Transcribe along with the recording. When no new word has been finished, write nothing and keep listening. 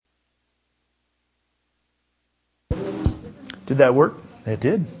Did that work? It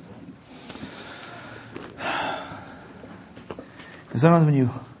did. Sometimes when you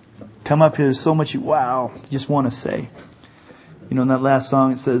come up here, there's so much you just want to say. In that last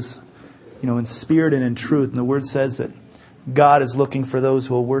song it says, in spirit and in truth. And the Word says that God is looking for those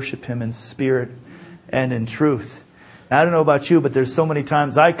who will worship Him in spirit and in truth. Now, I don't know about you, but there's so many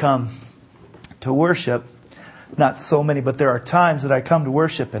times I come to worship. Not so many, but there are times that I come to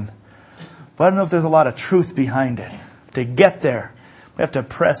worship, but I don't know if there's a lot of truth behind it. To get there, we have to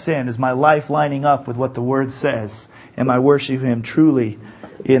press in. Is my life lining up with what the Word says? Am I worshiping Him truly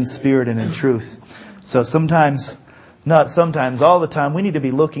in spirit and in truth? So sometimes, not sometimes, all the time, we need to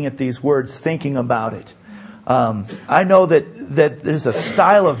be looking at these words, thinking about it. I know that there's a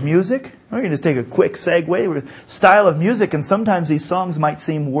style of music. We're going to just take a quick segue. Style of music, and sometimes these songs might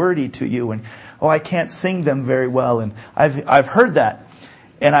seem wordy to you, and I can't sing them very well. And I've heard that,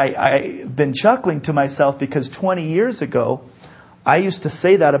 and I've been chuckling to myself because 20 years ago, I used to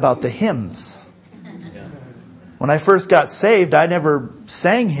say that about the hymns. When I first got saved, I never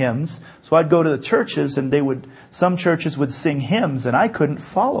sang hymns, so I'd go to the churches, and some churches would sing hymns, and I couldn't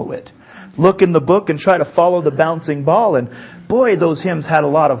follow it. Look in the book and try to follow the bouncing ball. And boy, those hymns had a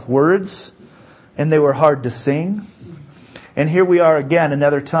lot of words and they were hard to sing. And here we are again,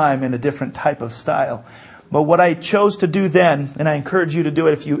 another time in a different type of style. But what I chose to do then, and I encourage you to do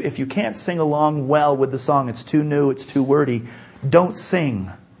it, if you can't sing along well with the song, it's too new, it's too wordy, don't sing,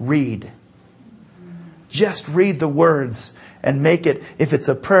 read. Just read the words and make it, if it's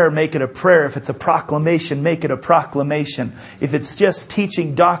a prayer, make it a prayer. If it's a proclamation, make it a proclamation. If it's just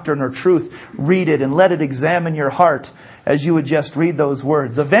teaching doctrine or truth, read it and let it examine your heart as you would just read those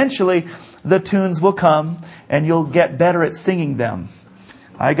words. Eventually, the tunes will come and you'll get better at singing them.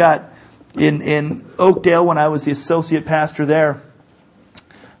 I got in Oakdale when I was the associate pastor there,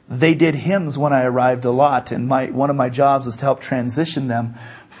 they did hymns when I arrived a lot, and one of my jobs was to help transition them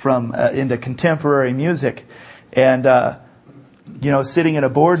from into contemporary music. And sitting in a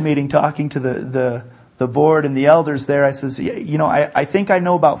board meeting talking to the board and the elders there, I says, I think I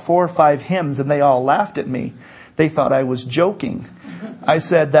know about 4 or 5 hymns, and they all laughed at me. They thought I was joking. I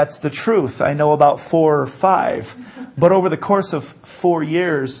said, that's the truth. I know about 4 or 5. But over the course of 4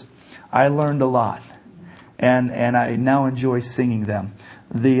 years, I learned a lot. And I now enjoy singing them.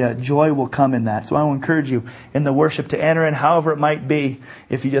 The joy will come in that. So I will encourage you in the worship to enter in however it might be.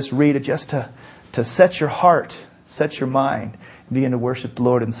 If you just read it, just to set your heart, set your mind, begin to worship the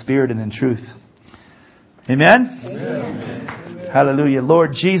Lord in spirit and in truth. Amen? Amen. Hallelujah.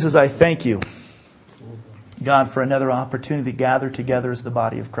 Lord Jesus, I thank you, God, for another opportunity to gather together as the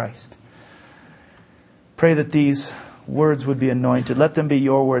body of Christ. Pray that these words would be anointed. Let them be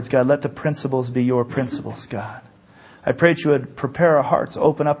your words, God. Let the principles be your principles, God. I pray that you would prepare our hearts,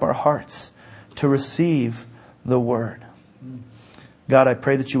 open up our hearts to receive the word. God, I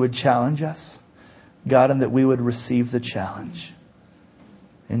pray that you would challenge us, God, and that we would receive the challenge.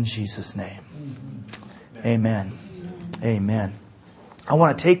 In Jesus' name. Amen. Amen. I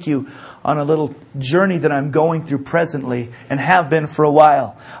want to take you on a little journey that I'm going through presently and have been for a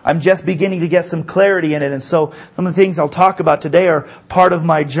while. I'm just beginning to get some clarity in it. And so some of the things I'll talk about today are part of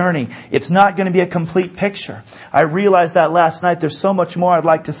my journey. It's not going to be a complete picture. I realized that last night. There's so much more I'd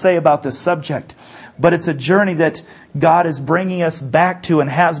like to say about this subject. But it's a journey that God is bringing us back to and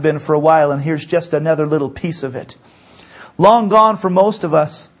has been for a while. And here's just another little piece of it. Long gone for most of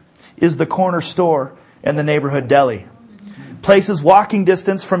us is the corner store and the neighborhood deli. Places walking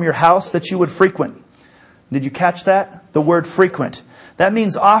distance from your house that you would frequent. Did you catch that? The word frequent. That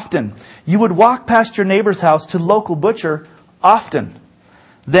means often. You would walk past your neighbor's house to the local butcher often.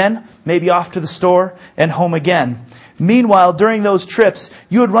 Then maybe off to the store and home again. Meanwhile, during those trips,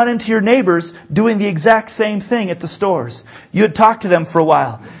 you would run into your neighbors doing the exact same thing at the stores. You would talk to them for a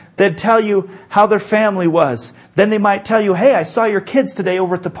while. They'd tell you how their family was. Then they might tell you, hey, I saw your kids today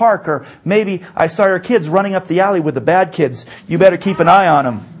over at the park. Or maybe I saw your kids running up the alley with the bad kids. You better keep an eye on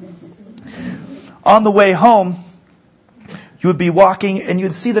them. On the way home, you would be walking and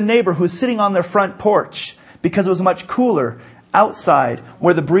you'd see the neighbor who's sitting on their front porch because it was much cooler outside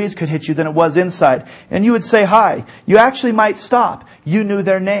where the breeze could hit you than it was inside. And you would say hi. You actually might stop. You knew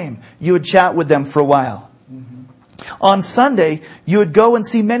their name. You would chat with them for a while. On Sunday, you would go and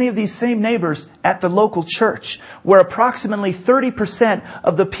see many of these same neighbors at the local church, where approximately 30%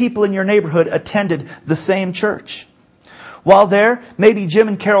 of the people in your neighborhood attended the same church. While there, maybe Jim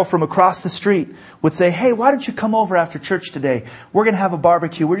and Carol from across the street would say, hey, why don't you come over after church today? We're going to have a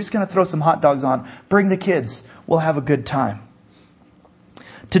barbecue. We're just going to throw some hot dogs on. Bring the kids. We'll have a good time.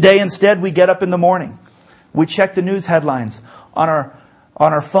 Today, instead, we get up in the morning. We check the news headlines on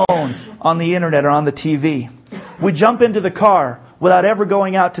our phones, on the internet, or on the TV. We jump into the car without ever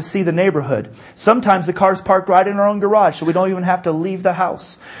going out to see the neighborhood. Sometimes the car's parked right in our own garage, so we don't even have to leave the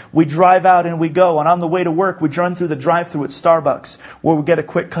house. We drive out and we go, and on the way to work, we run through the drive-thru at Starbucks, where we get a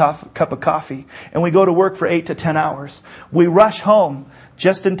quick cup of coffee, and we go to work for 8 to 10 hours. We rush home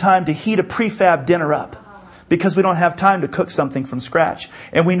just in time to heat a prefab dinner up, because we don't have time to cook something from scratch.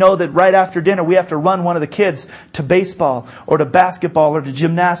 And we know that right after dinner, we have to run one of the kids to baseball, or to basketball, or to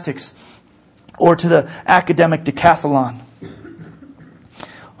gymnastics, or to the academic decathlon.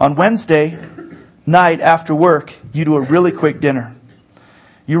 On Wednesday night after work, you do a really quick dinner.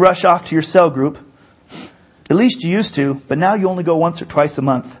 You rush off to your cell group. At least you used to, but now you only go once or twice a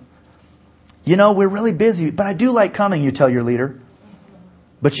month. You know, we're really busy, but I do like coming, you tell your leader.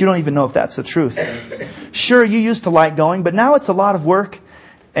 But you don't even know if that's the truth. Sure, you used to like going, but now it's a lot of work,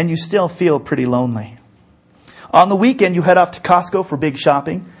 and you still feel pretty lonely. On the weekend, you head off to Costco for big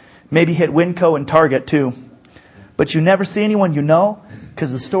shopping. Maybe hit Winco and Target too. But you never see anyone you know,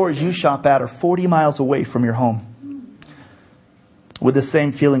 because the stores you shop at are 40 miles away from your home. With the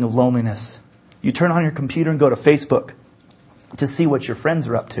same feeling of loneliness, you turn on your computer and go to Facebook to see what your friends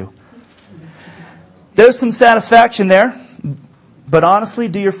are up to. There's some satisfaction there, but honestly,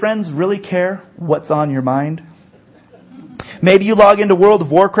 do your friends really care what's on your mind? Maybe you log into World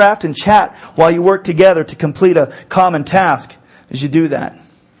of Warcraft and chat while you work together to complete a common task as you do that.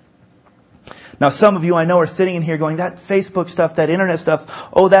 Now, some of you I know are sitting in here going, that Facebook stuff, that internet stuff,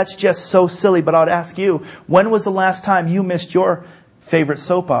 oh, that's just so silly. But I'd ask you, when was the last time you missed your favorite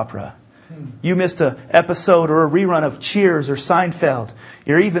soap opera? You missed an episode or a rerun of Cheers or Seinfeld,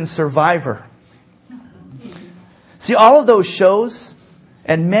 or even Survivor. See, all of those shows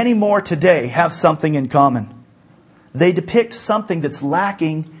and many more today have something in common. They depict something that's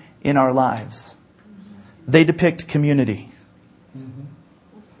lacking in our lives. They depict community.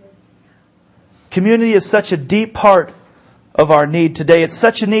 Community is such a deep part of our need today. It's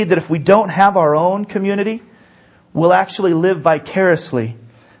such a need that if we don't have our own community, we'll actually live vicariously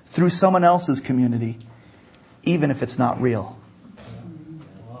through someone else's community, even if it's not real.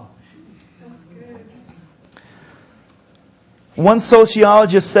 One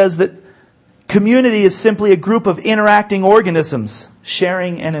sociologist says that community is simply a group of interacting organisms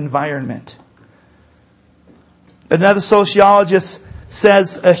sharing an environment. Another sociologist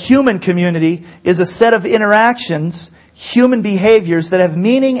says a human community is a set of interactions, human behaviors that have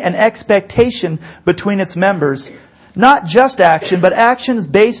meaning and expectation between its members. Not just action, but actions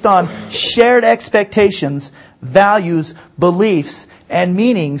based on shared expectations, values, beliefs, and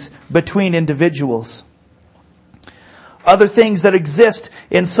meanings between individuals. Other things that exist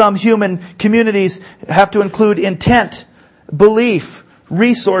in some human communities have to include intent, belief,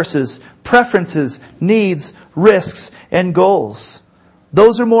 resources, preferences, needs, risks, and goals.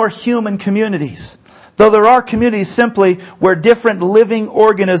 Those are more human communities. Though there are communities simply where different living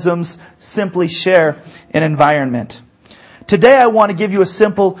organisms simply share an environment. Today I want to give you a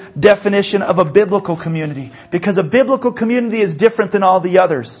simple definition of a biblical community, because a biblical community is different than all the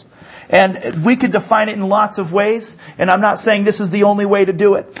others. And we could define it in lots of ways, and I'm not saying this is the only way to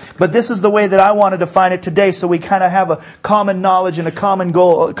do it. But this is the way that I want to define it today, so we kind of have a common knowledge and a common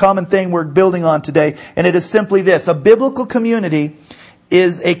goal, a common thing we're building on today. And it is simply this. A biblical community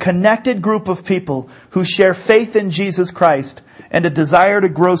is a connected group of people who share faith in Jesus Christ and a desire to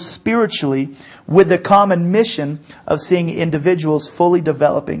grow spiritually with the common mission of seeing individuals fully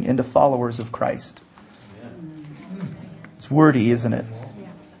developing into followers of Christ. It's wordy, isn't it?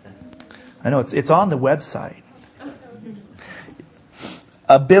 I know, it's on the website.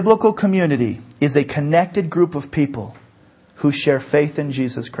 A biblical community is a connected group of people who share faith in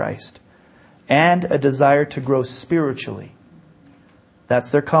Jesus Christ and a desire to grow spiritually.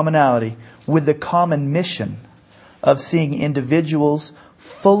 That's their commonality, with the common mission of seeing individuals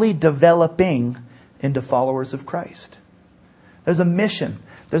fully developing into followers of Christ. There's a mission.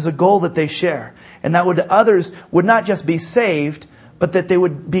 There's a goal that they share. And that others would not just be saved, but that they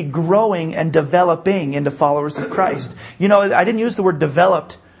would be growing and developing into followers of Christ. You know, I didn't use the word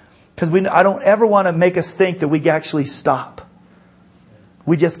developed because I don't ever want to make us think that we actually stop.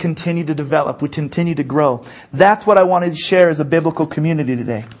 We just continue to develop. We continue to grow. That's what I wanted to share as a biblical community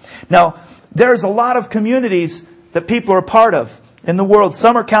today. Now, there's a lot of communities that people are a part of in the world.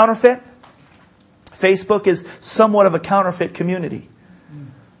 Some are counterfeit. Facebook is somewhat of a counterfeit community.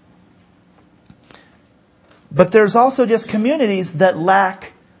 But there's also just communities that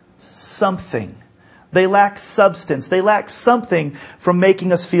lack something. They lack substance. They lack something from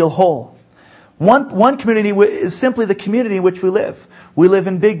making us feel whole. One community is simply the community in which we live. We live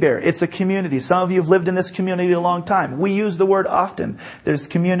in Big Bear. It's a community. Some of you have lived in this community a long time. We use the word often. There's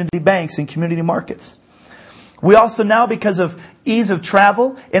community banks and community markets. We also now, because of ease of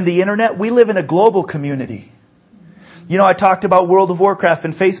travel and the internet, we live in a global community. You know, I talked about World of Warcraft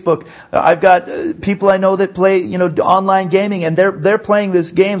and Facebook. I've got people I know that play, online gaming, and they're playing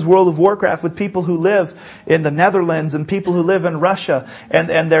this games, World of Warcraft, with people who live in the Netherlands and people who live in Russia,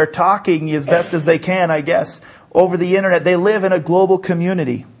 and they're talking as best as they can, I guess, over the internet. They live in a global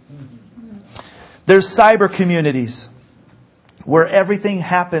community. There's cyber communities where everything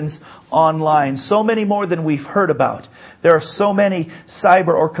happens online. So many more than we've heard about. There are so many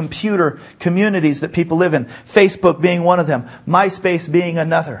cyber or computer communities that people live in. Facebook being one of them. MySpace being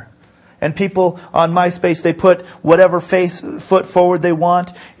another. And people on MySpace, they put whatever foot forward they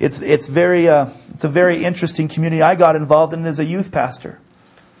want. It's a very interesting community. I got involved in it as a youth pastor.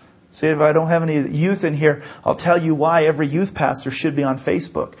 See, if I don't have any youth in here, I'll tell you why every youth pastor should be on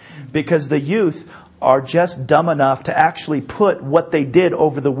Facebook. Because the youth are just dumb enough to actually put what they did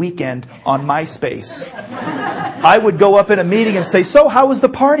over the weekend on MySpace. I would go up in a meeting and say, "So, how was the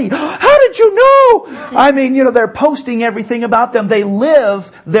party?" "How did you know?" I mean, they're posting everything about them. They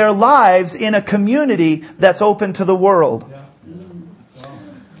live their lives in a community that's open to the world.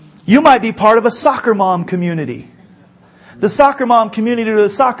 You might be part of a soccer mom community. The soccer mom community or the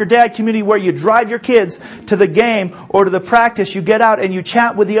soccer dad community, where you drive your kids to the game or to the practice. You get out and you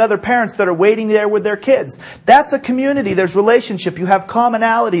chat with the other parents that are waiting there with their kids. That's a community. There's relationship. You have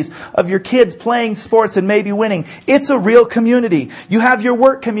commonalities of your kids playing sports and maybe winning. It's a real community. You have your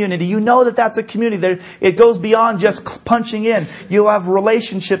work community. You know that that's a community. It goes beyond just punching in. You have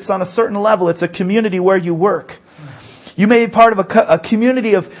relationships on a certain level. It's a community where you work. You may be part of a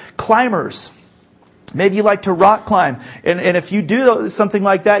community of climbers. Maybe you like to rock climb. And if you do something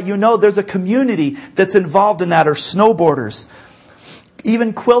like that, there's a community that's involved in that, or snowboarders.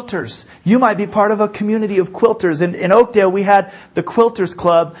 Even quilters. You might be part of a community of quilters. In Oakdale, we had the Quilters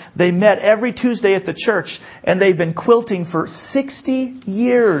Club. They met every Tuesday at the church, and they've been quilting for 60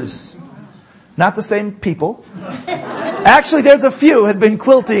 years. Not the same people. Actually, there's a few had been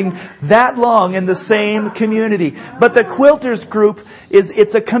quilting that long in the same community. But the Quilters group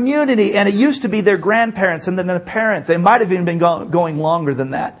it's a community, and it used to be their grandparents and then their parents. It might have even been going longer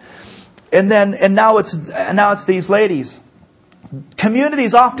than that. And now it's these ladies.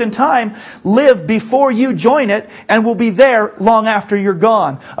 Communities oftentimes live before you join it and will be there long after you're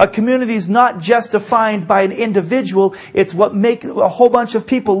gone. A community is not just defined by an individual. It's what makes a whole bunch of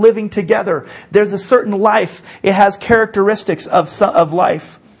people living together. There's a certain life. It has characteristics of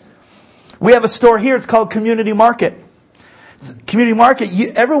life. We have a store here. It's called Community Market. Community Market,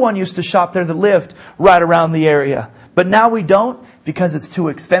 everyone used to shop there that lived right around the area. But now we don't, because it's too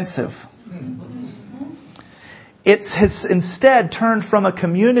expensive. It has instead turned from a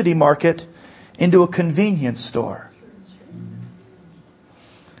community market into a convenience store.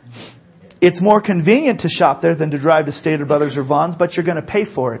 It's more convenient to shop there than to drive to Stater Brothers or Vaughn's, but you're going to pay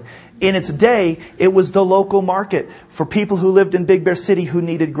for it. In its day, it was the local market for people who lived in Big Bear City who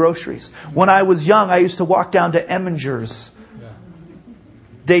needed groceries. When I was young, I used to walk down to Eminger's.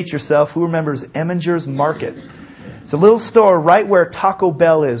 Date yourself. Who remembers Eminger's Market? It's a little store right where Taco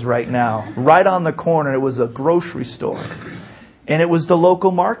Bell is right now. Right on the corner. It was a grocery store. And it was the local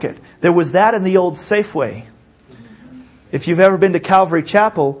market. There was that in the old Safeway. If you've ever been to Calvary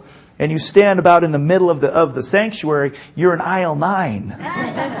Chapel and you stand about in the middle of the sanctuary, you're in aisle 9.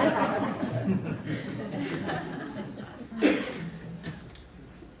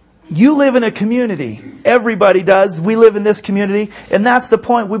 You live in a community. Everybody does. We live in this community. And that's the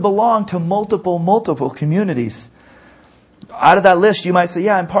point. We belong to multiple communities. Out of that list, you might say,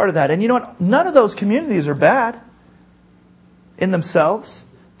 yeah, I'm part of that. And you know what? None of those communities are bad in themselves.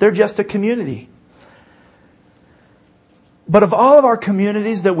 They're just a community. But of all of our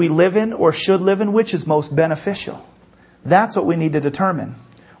communities that we live in or should live in, which is most beneficial? That's what we need to determine.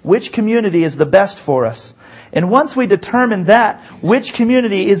 Which community is the best for us? And once we determine that, which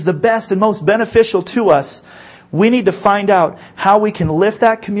community is the best and most beneficial to us, we need to find out how we can lift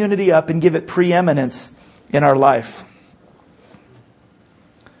that community up and give it preeminence in our life.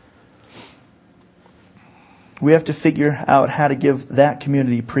 We have to figure out how to give that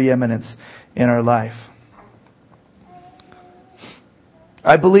community preeminence in our life.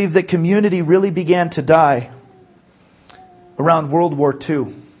 I believe that community really began to die around World War II.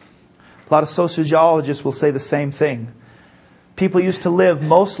 A lot of sociologists will say the same thing. People used to live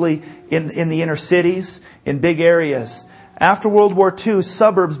mostly in the inner cities, in big areas. After World War II,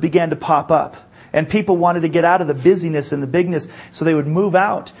 suburbs began to pop up. And people wanted to get out of the busyness and the bigness, so they would move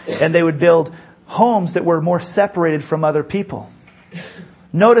out and they would build homes that were more separated from other people.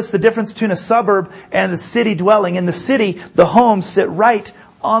 Notice the difference between a suburb and the city dwelling. In the city, the homes sit right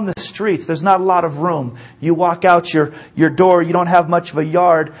on the streets. There's not a lot of room. You walk out your door, you don't have much of a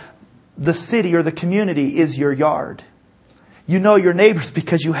yard. The city or the community is your yard. You know your neighbors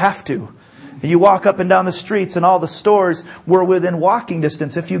because you have to. You walk up and down the streets, and all the stores were within walking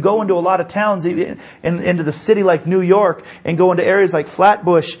distance. If you go into a lot of towns, into the city like New York, and go into areas like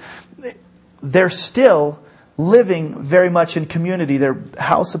Flatbush, they're still living very much in community. They're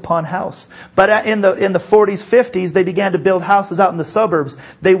house upon house. But in the 40s, 50s, they began to build houses out in the suburbs.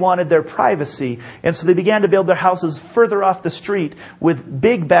 They wanted their privacy. And so they began to build their houses further off the street with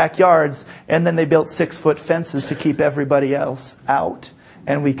big backyards. And then they built 6-foot fences to keep everybody else out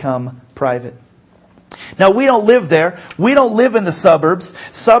and become private. Now, we don't live there. We don't live in the suburbs.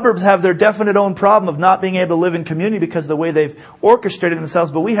 Suburbs have their definite own problem of not being able to live in community because of the way they've orchestrated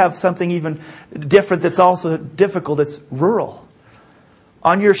themselves. But we have something even different that's also difficult. It's rural.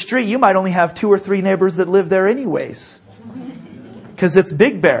 On your street, you might only have 2 or 3 neighbors that live there anyways. Because it's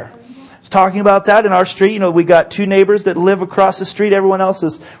Big Bear. I was talking about that in our street. We got 2 neighbors that live across the street. Everyone else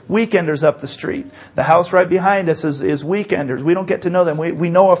is weekenders up the street. The house right behind us is weekenders. We don't get to know them. We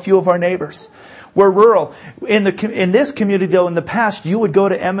know a few of our neighbors. We're rural. In this community, though, in the past, you would go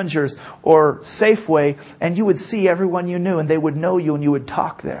to Emminger's or Safeway, and you would see everyone you knew, and they would know you, and you would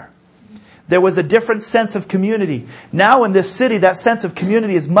talk there. There was a different sense of community. Now in this city, that sense of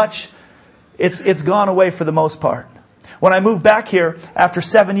community is it's gone away for the most part. When I moved back here, after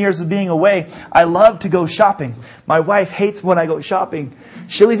 7 years of being away, I love to go shopping. My wife hates when I go shopping.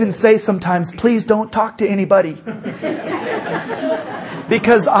 She'll even say sometimes, please don't talk to anybody.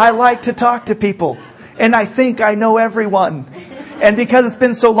 Because I like to talk to people. And I think I know everyone. And because it's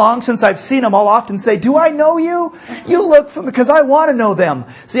been so long since I've seen them, I'll often say, do I know you? You look for me, because I want to know them.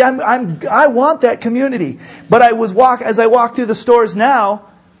 See, I want that community. But as I walk through the stores now,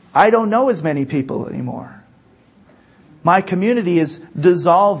 I don't know as many people anymore. My community is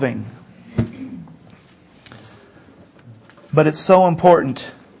dissolving. But it's so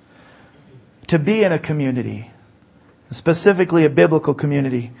important to be in a community, specifically a biblical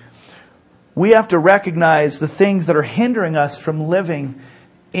community. We have to recognize the things that are hindering us from living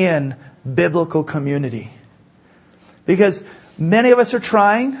in biblical community. Because many of us are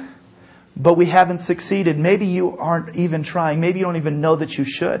trying, but we haven't succeeded. Maybe you aren't even trying. Maybe you don't even know that you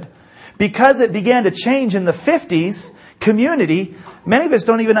should. Because it began to change in the 50s, community, many of us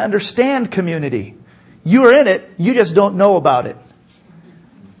don't even understand community. You are in it, you just don't know about it.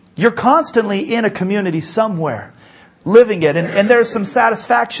 You're constantly in a community somewhere, living it. And there's some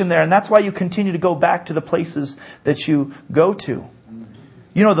satisfaction there. And that's why you continue to go back to the places that you go to.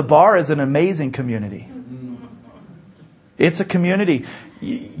 The bar is an amazing community. It's a community.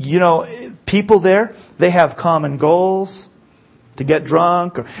 People there, they have common goals. To get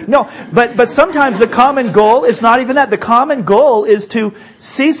drunk. But sometimes the common goal is not even that. The common goal is to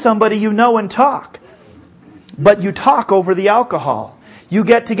see somebody you know and talk. But you talk over the alcohol. You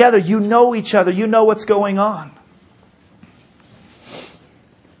get together. You know each other. You know what's going on.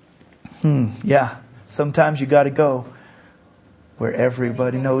 Yeah. Sometimes you got to go where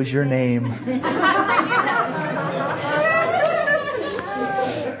everybody knows your name.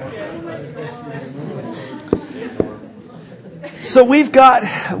 So we've got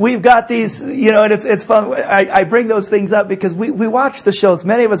these, and it's fun. I bring those things up because we watch the shows.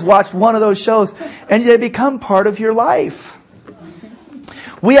 Many of us watched one of those shows, and they become part of your life.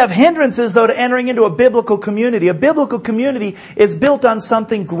 We have hindrances, though, to entering into a biblical community. A biblical community is built on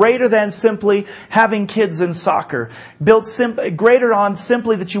something greater than simply having kids in soccer. Greater on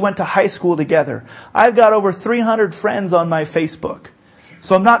simply that you went to high school together. I've got over 300 friends on my Facebook.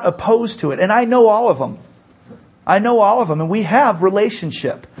 So I'm not opposed to it. And I know all of them. And we have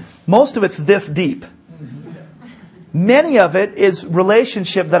relationship. Most of it's this deep. Many of it is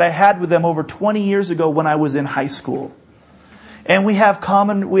relationship that I had with them over 20 years ago when I was in high school. And we have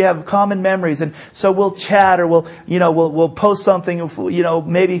common memories. And so we'll chat or we'll post something,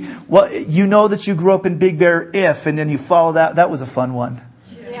 maybe, that you grew up in Big Bear and then you follow that. That was a fun one.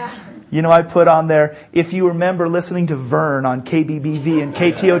 Yeah. I put on there, if you remember listening to Vern on KBBV and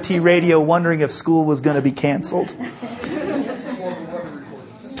KTOT radio, wondering if school was going to be canceled.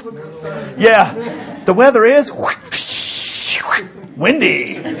 Yeah. The weather is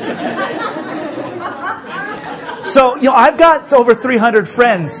windy. So, I've got over 300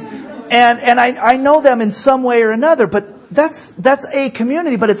 friends, and I know them in some way or another, but that's a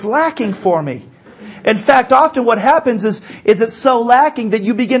community, but it's lacking for me. In fact, often what happens is it's so lacking that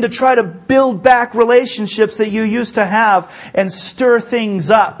you begin to try to build back relationships that you used to have and stir things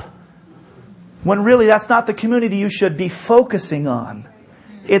up. When really that's not the community you should be focusing on.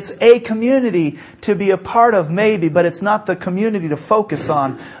 It's a community to be a part of, maybe, but it's not the community to focus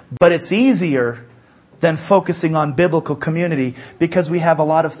on. But it's easier than focusing on biblical community because we have a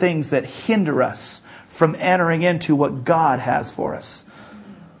lot of things that hinder us from entering into what God has for us.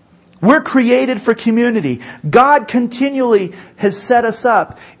 We're created for community. God continually has set us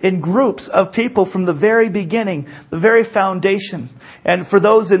up in groups of people from the very beginning, the very foundation. And for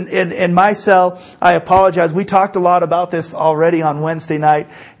those in my cell, I apologize. We talked a lot about this already on Wednesday night,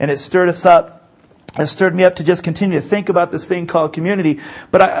 and it stirred us up. It stirred me up to just continue to think about this thing called community.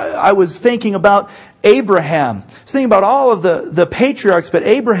 But I was thinking about Abraham. I was thinking about all of the patriarchs, but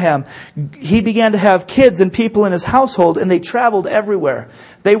Abraham, he began to have kids and people in his household, and they traveled everywhere.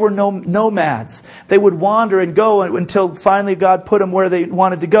 They were nomads. They would wander and go until finally God put them where they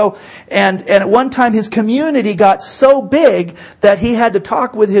wanted to go. And at one time his community got so big that he had to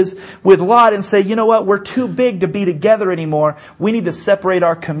talk with Lot and say, you know what, we're too big to be together anymore. We need to separate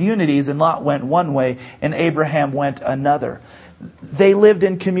our communities. And Lot went one way and Abraham went another. They lived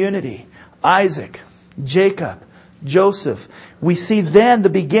in community. Isaac, Jacob, Joseph. We see then the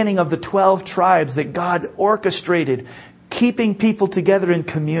beginning of the 12 tribes that God orchestrated, keeping people together in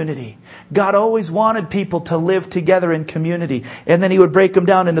community. God always wanted people to live together in community. And then He would break them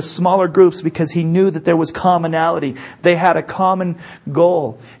down into smaller groups because He knew that there was commonality. They had a common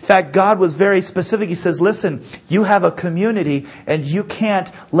goal. In fact, God was very specific. He says, listen, you have a community and you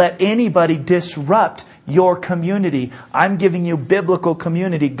can't let anybody disrupt your community. I'm giving you biblical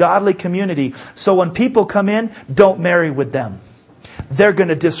community, godly community. So when people come in, don't marry with them. They're going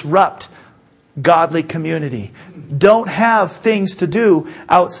to disrupt godly community. Don't have things to do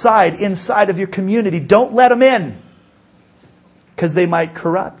inside of your community. Don't let them in, because they might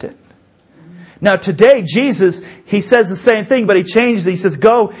corrupt it. Now today, Jesus, He says the same thing, but He changes it. He says,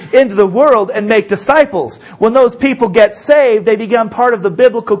 go into the world and make disciples. When those people get saved, they become part of the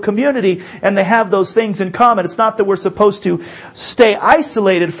biblical community and they have those things in common. It's not that we're supposed to stay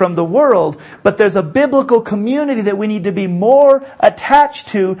isolated from the world, but there's a biblical community that we need to be more attached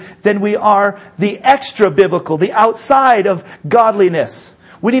to than we are the extra biblical, the outside of godliness.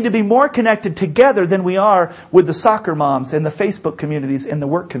 We need to be more connected together than we are with the soccer moms and the Facebook communities and the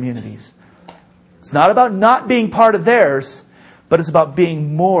work communities. It's not about not being part of theirs, but it's about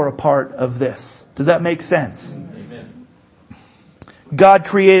being more a part of this. Does that make sense? Amen. God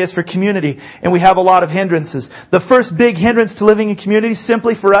created us for community, and we have a lot of hindrances. The first big hindrance to living in community,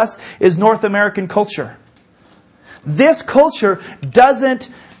 simply for us, is North American culture. This culture doesn't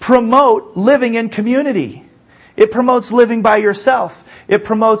promote living in community. It promotes living by yourself. It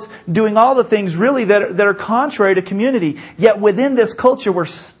promotes doing all the things really that are contrary to community. Yet within this culture, we're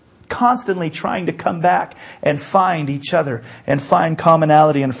constantly trying to come back and find each other and find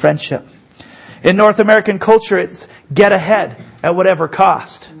commonality and friendship. In North American culture, it's get ahead at whatever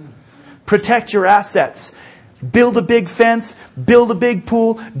cost. Protect your assets. Build a big fence. Build a big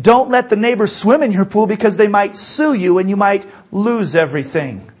pool. Don't let the neighbors swim in your pool because they might sue you and you might lose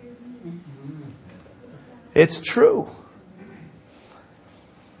everything. It's true.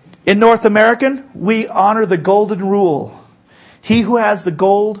 In North American, we honor the golden rule. He who has the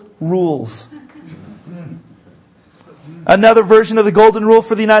gold rules. Another version of the golden rule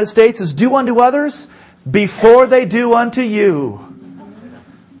for the United States is do unto others before they do unto you.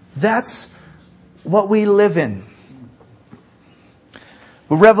 That's what we live in.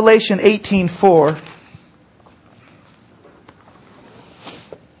 Revelation 18:4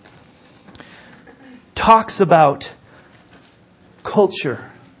 talks about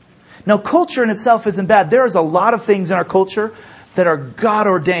culture. Now, culture in itself isn't bad. There is a lot of things in our culture that are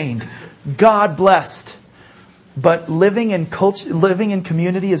God-ordained, God-blessed. But living in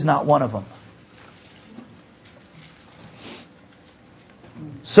community is not one of them.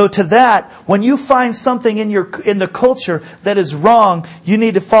 So to that, when you find something in the culture that is wrong, you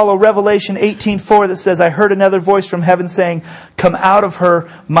need to follow Revelation 18:4 that says, I heard another voice from heaven saying, come out of her,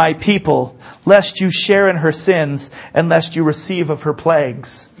 my people, lest you share in her sins and lest you receive of her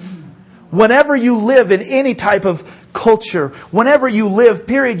plagues. Whenever you live in any type of culture, whenever you live,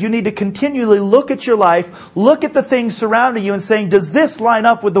 period, you need to continually look at your life, look at the things surrounding you and saying, does this line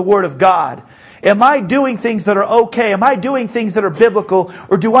up with the Word of God? Am I doing things that are okay? Am I doing things that are biblical?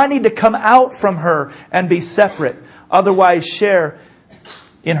 Or do I need to come out from her and be separate? Otherwise, share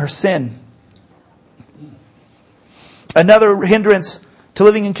in her sin. Another hindrance to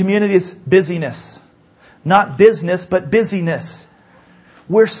living in community is busyness. Not business, but busyness.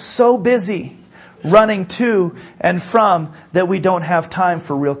 We're so busy running to and from that we don't have time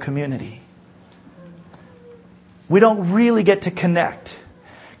for real community. We don't really get to connect.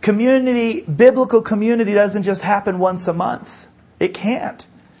 Biblical community doesn't just happen once a month. It can't.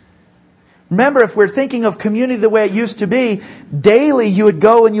 Remember, if we're thinking of community the way it used to be, daily you would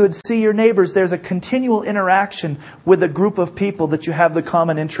go and you would see your neighbors. There's a continual interaction with a group of people that you have the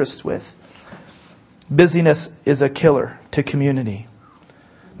common interests with. Busyness is a killer to community.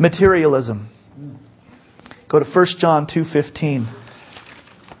 Materialism. Go to 1 John 2:15.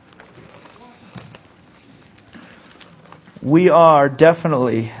 We are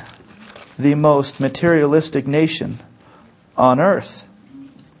definitely the most materialistic nation on earth.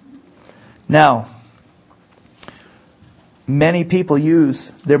 Now, many people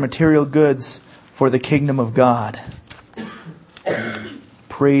use their material goods for the kingdom of God.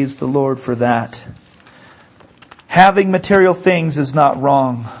 Praise the Lord for that. Having material things is not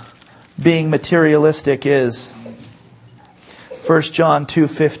wrong. Being materialistic is. 1 John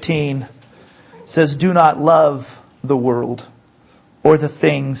 2:15 says, "Do not love the world or the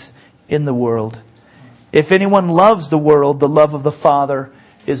things in the world. If anyone loves the world, the love of the Father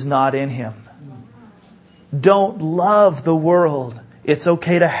is not in him." Don't love the world. It's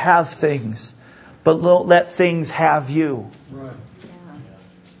okay to have things, but don't let things have you. Right.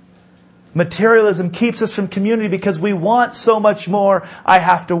 Materialism keeps us from community because we want so much more. I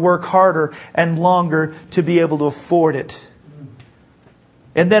have to work harder and longer to be able to afford it.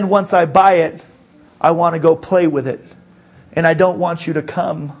 And then once I buy it, I want to go play with it. And I don't want you to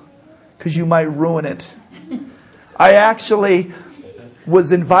come because you might ruin it. I actually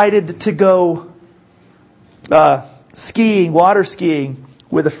was invited to go skiing, water skiing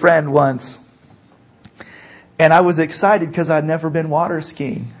with a friend once. And I was excited because I'd never been water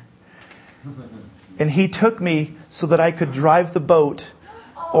skiing. And he took me so that I could drive the boat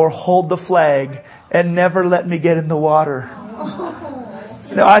or hold the flag and never let me get in the water.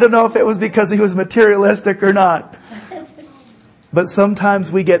 Now, I don't know if it was because he was materialistic or not. But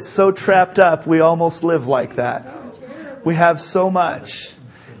sometimes we get so trapped up, we almost live like that. We have so much.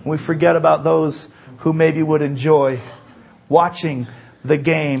 We forget about those who maybe would enjoy watching the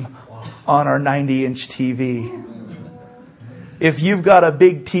game on our 90-inch TV. If you've got a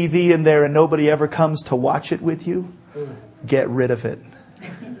big TV in there and nobody ever comes to watch it with you, get rid of it.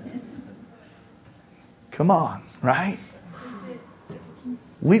 Come on, right?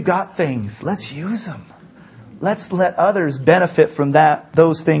 We've got things. Let's use them. Let's let others benefit from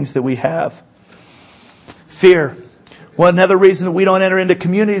those things that we have. Fear. Well, another reason that we don't enter into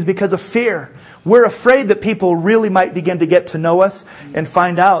community is because of fear. We're afraid that people really might begin to get to know us and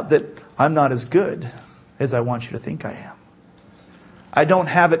find out that I'm not as good as I want you to think I am. I don't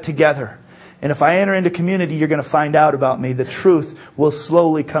have it together. And if I enter into community, you're going to find out about me. The truth will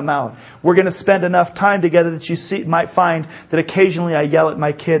slowly come out. We're going to spend enough time together that you might find that occasionally I yell at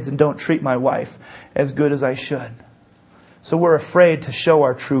my kids and don't treat my wife as good as I should. So we're afraid to show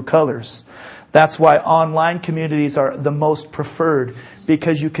our true colors. That's why online communities are the most preferred,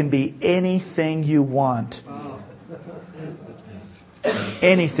 because you can be anything you want.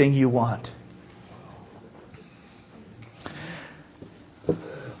 Anything you want.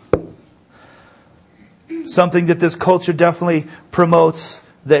 Something that this culture definitely promotes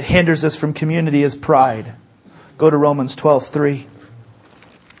that hinders us from community is pride. Go to Romans 12:3.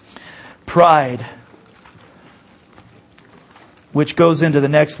 Pride, which goes into the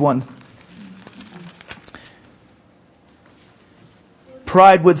next one.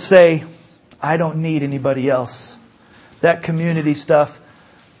 Pride would say, I don't need anybody else. That community stuff,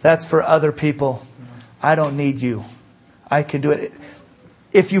 that's for other people. I don't need you. I can do it.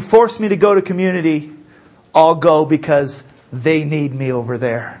 If you force me to go to community, I'll go because they need me over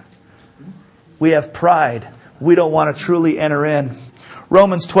there. We have pride. We don't want to truly enter in.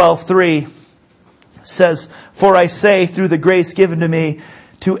 Romans 12:3 says, "For I say, through the grace given to me,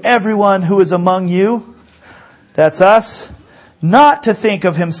 to everyone who is among you," that's us, "not to think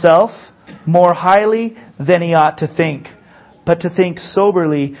of himself more highly than he ought to think, but to think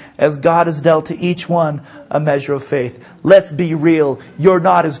soberly, as God has dealt to each one a measure of faith." Let's be real. You're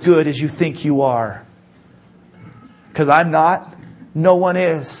not as good as you think you are. Because I'm not. No one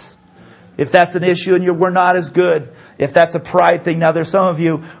is. If that's an issue and we're not as good, if that's a pride thing. Now there's some of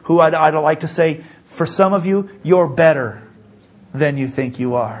you who I'd like to say, for some of you, you're better than you think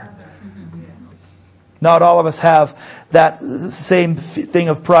you are. Not all of us have that same thing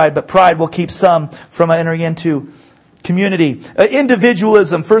of pride, but pride will keep some from entering into community.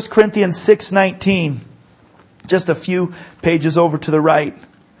 Individualism, 1 Corinthians 6:19. Just a few pages over to the right.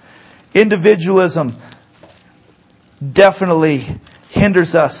 Individualism definitely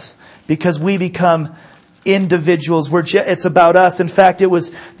hinders us because we become individuals. It's about us. In fact, it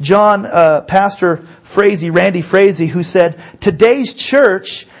was Pastor Frazee, Randy Frazee, who said, today's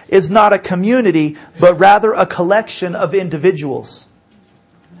church is not a community, but rather a collection of individuals.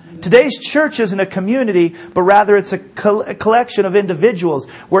 Today's church isn't a community, but rather it's a collection of individuals.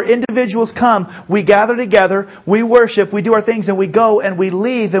 Where individuals come, we gather together, we worship, we do our things, and we go and we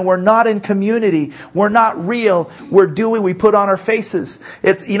leave, and we're not in community. We're not real. We put on our faces.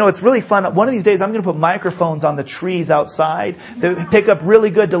 It's really fun. One of these days I'm going to put microphones on the trees outside that pick up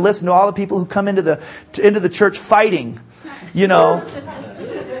really good to listen to all the people who come into the church fighting.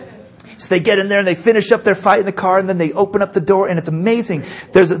 So they get in there and they finish up their fight in the car, and then they open up the door, and it's amazing.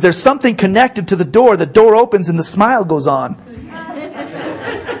 There's something connected to the door. The door opens and the smile goes on.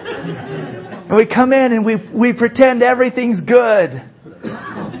 And we come in and we pretend everything's good.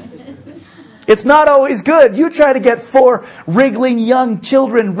 It's not always good. You try to get 4 wriggling young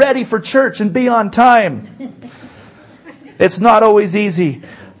children ready for church and be on time. It's not always easy.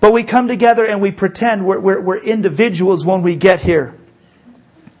 But we come together and we pretend we're individuals when we get here.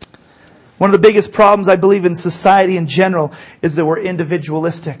 One of the biggest problems, I believe, in society in general is that we're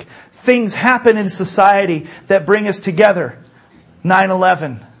individualistic. Things happen in society that bring us together.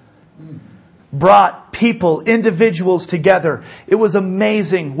 9/11 brought people, individuals together. It was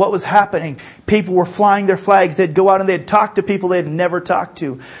amazing what was happening. People were flying their flags. They'd go out and they'd talk to people they'd never talked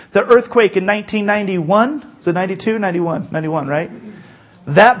to. The earthquake in 1991, was it 92? 91, right?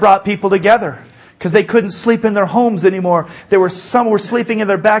 That brought people together. Because they couldn't sleep in their homes anymore. Some were sleeping in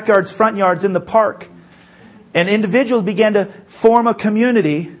their backyards, front yards, in the park. And individuals began to form a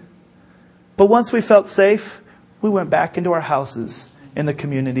community. But once we felt safe, we went back into our houses and the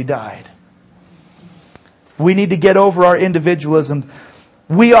community died. We need to get over our individualism.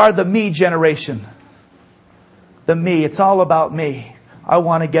 We are the me generation. The me. It's all about me. I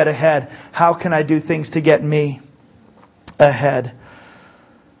want to get ahead. How can I do things to get me ahead?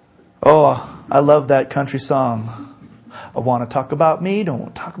 Oh, I love that country song. I want to talk about me, don't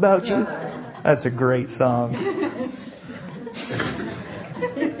want to talk about you. That's a great song.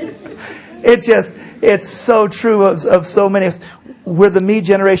 It's so true of so many of us. We're the me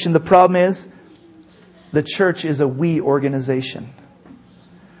generation. The problem is, the church is a we organization.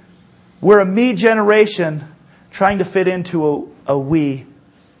 We're a me generation trying to fit into a we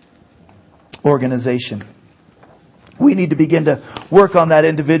organization. We need to begin to work on that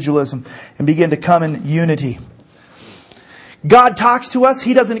individualism and begin to come in unity. God talks to us.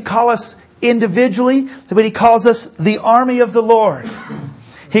 He doesn't call us individually, but He calls us the army of the Lord.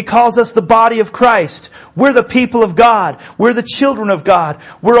 He calls us the body of Christ. We're the people of God. We're the children of God.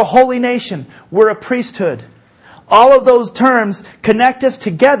 We're a holy nation. We're a priesthood. All of those terms connect us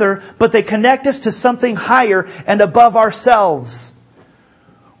together, but they connect us to something higher and above ourselves.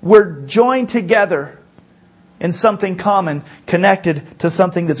 We're joined together in something common, connected to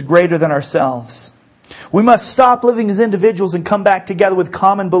something that's greater than ourselves. We must stop living as individuals and come back together with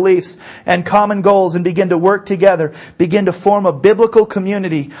common beliefs and common goals and begin to work together, begin to form a biblical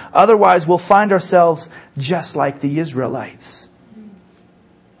community. Otherwise, we'll find ourselves just like the Israelites.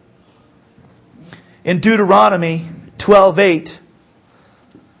 In Deuteronomy 12:8,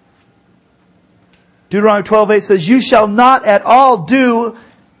 Deuteronomy 12:8 says, "You shall not at all do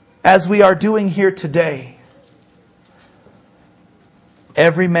as we are doing here today.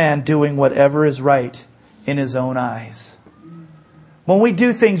 Every man doing whatever is right in his own eyes." When we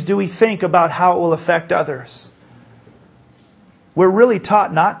do things, do we think about how it will affect others? We're really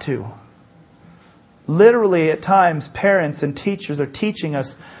taught not to. Literally, at times, parents and teachers are teaching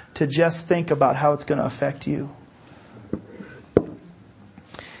us to just think about how it's going to affect you.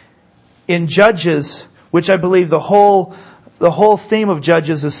 In Judges, which I believe the whole theme of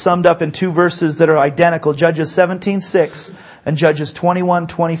Judges is summed up in 2 verses that are identical, Judges 17:6 and Judges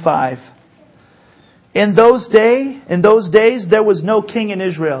 21:25. In those days, there was no king in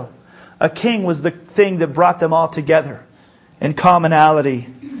Israel. A king was the thing that brought them all together in commonality.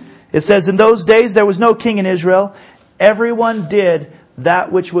 It says, in those days, there was no king in Israel. Everyone did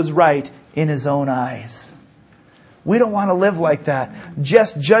that which was right in his own eyes. We don't want to live like that,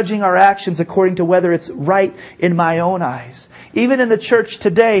 just judging our actions according to whether it's right in my own eyes. Even in the church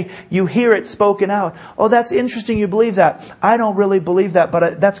today, you hear it spoken out. Oh, that's interesting you believe that. I don't really believe that,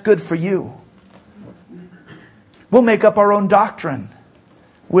 but that's good for you. We'll make up our own doctrine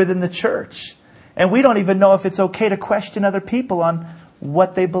within the church. And we don't even know if it's okay to question other people on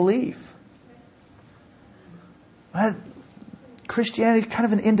what they believe. Christianity is kind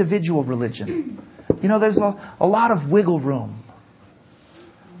of an individual religion. You know, there's a lot of wiggle room.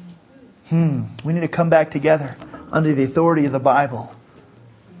 We need to come back together under the authority of the Bible.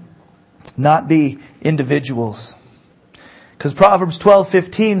 Not be individuals. Because Proverbs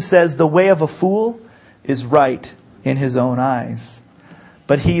 12:15 says, the way of a fool is right in his own eyes,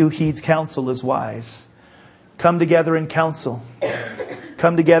 but he who heeds counsel is wise. Come together in counsel.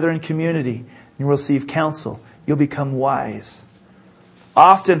 Come together in community. You'll receive counsel. You'll become wise.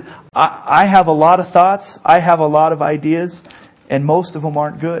 Often, I have a lot of thoughts. I have a lot of ideas. And most of them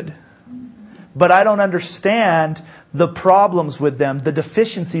aren't good. But I don't understand the problems with them, the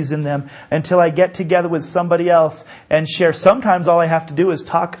deficiencies in them, until I get together with somebody else and share. Sometimes all I have to do is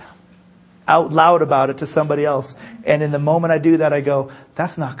talk out loud about it to somebody else. And in the moment I do that, I go,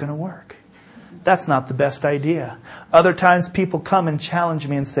 that's not going to work. That's not the best idea. Other times people come and challenge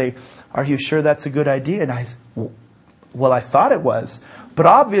me and say, are you sure that's a good idea? And I say, well, I thought it was. But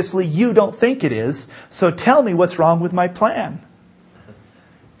obviously you don't think it is. So tell me what's wrong with my plan.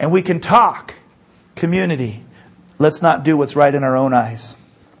 And we can talk. Community. Let's not do what's right in our own eyes.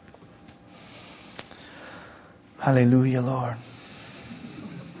 Hallelujah, Lord.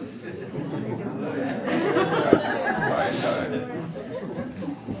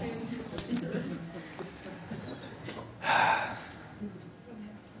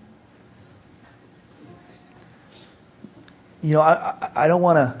 You know, I don't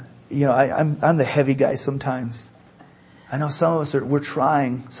want to, you know, I'm the heavy guy sometimes. I know some of us we're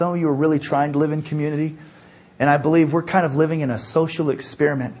trying. Some of you are really trying to live in community. And I believe we're kind of living in a social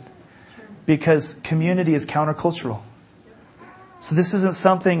experiment. Because community is countercultural. So this isn't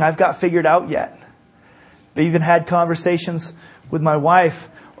something I've got figured out yet. I even had conversations with my wife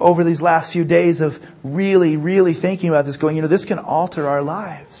over these last few days of really, really thinking about this, going, you know, this can alter our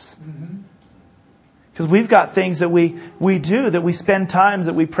lives. Because we've got things that we do, that we spend times,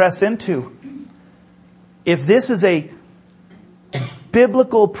 that we press into. If this is a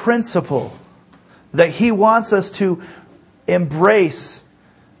biblical principle that He wants us to embrace,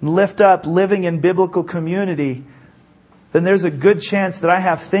 lift up, living in biblical community, then there's a good chance that I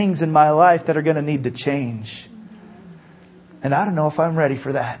have things in my life that are going to need to change. And I don't know if I'm ready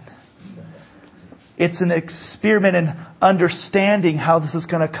for that. It's an experiment in understanding how this is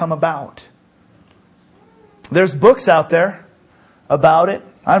going to come about. There's books out there about it.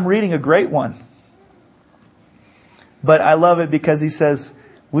 I'm reading a great one. But I love it because he says,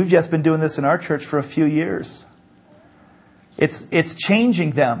 we've just been doing this in our church for a few years. It's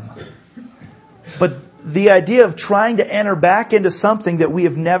changing them. But the idea of trying to enter back into something that we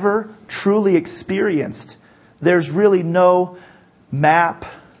have never truly experienced, there's really no map.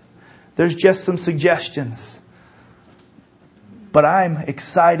 There's just some suggestions. But I'm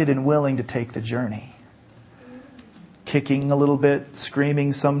excited and willing to take the journey. Kicking a little bit,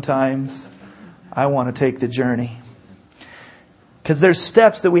 screaming sometimes. I want to take the journey. Because there's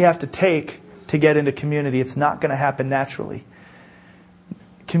steps that we have to take to get into community. It's not going to happen naturally.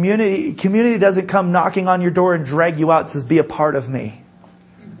 Community doesn't come knocking on your door and drag you out and says, be a part of me.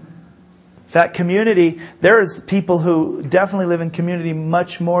 In fact, community, there's people who definitely live in community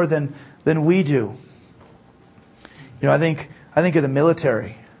much more than we do. You know, I think of the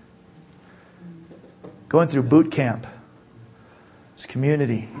military. Going through boot camp. It's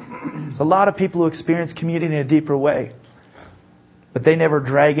community. There's a lot of people who experience community in a deeper way. But they never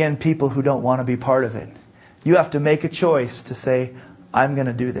drag in people who don't want to be part of it. You have to make a choice to say, I'm going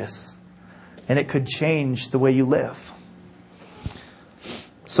to do this. And it could change the way you live.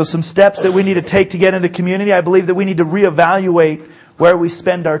 So some steps that we need to take to get into community. I believe that we need to reevaluate where we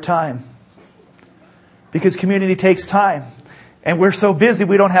spend our time. Because community takes time. And we're so busy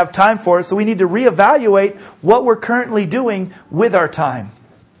we don't have time for it. So we need to reevaluate what we're currently doing with our time.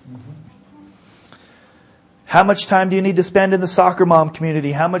 How much time do you need to spend in the soccer mom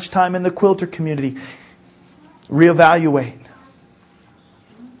community? How much time in the quilter community? Reevaluate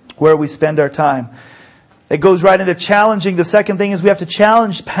where we spend our time. It goes right into challenging. The second thing is we have to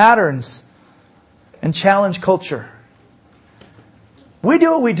challenge patterns and challenge culture. We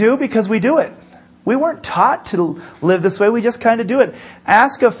do what we do because we do it. We weren't taught to live this way. We just kind of do it.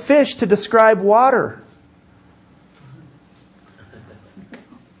 Ask a fish to describe water.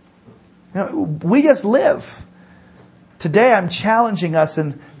 You know, we just live. Today I'm challenging us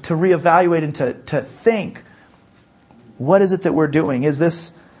to reevaluate and to think, what is it that we're doing? Is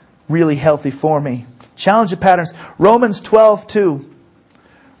this really healthy for me? Challenge the patterns. Romans 12:2.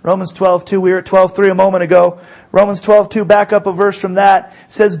 Romans 12:2. We were at 12:3 a moment ago. Romans 12:2, back up a verse from that,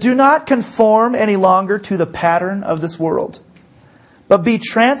 says, do not conform any longer to the pattern of this world, but be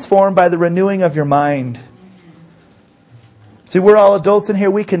transformed by the renewing of your mind. See, we're all adults in here.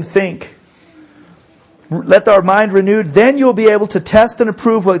 We can think. Let our mind renewed. Then you'll be able to test and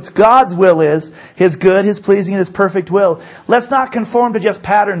approve what God's will is, His good, His pleasing, and His perfect will. Let's not conform to just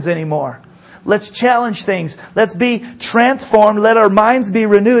patterns anymore. Let's challenge things. Let's be transformed. Let our minds be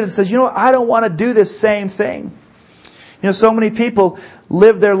renewed. And says, you know what? I don't want to do this same thing. You know, so many people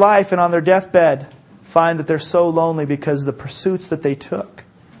live their life and on their deathbed find that they're so lonely because the pursuits that they took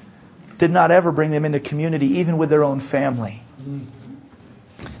did not ever bring them into community, even with their own family.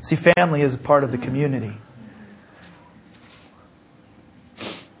 See, family is a part of the community.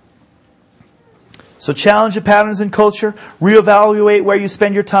 So challenge the patterns in culture. Reevaluate where you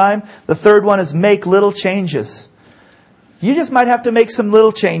spend your time. The third one is make little changes. You just might have to make some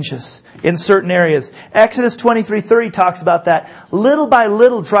little changes in certain areas. Exodus 23:30 talks about that. Little by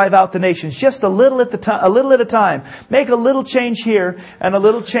little drive out the nations. Just a little at a time. Make a little change here and a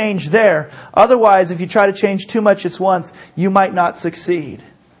little change there. Otherwise, if you try to change too much at once, you might not succeed.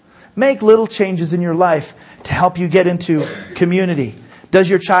 Make little changes in your life to help you get into community. Does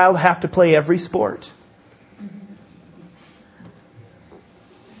your child have to play every sport?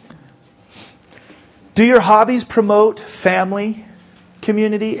 Do your hobbies promote family,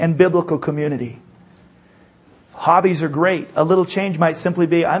 community, and biblical community? Hobbies are great. A little change might simply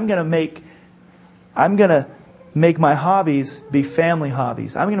be, I'm going to make my hobbies be family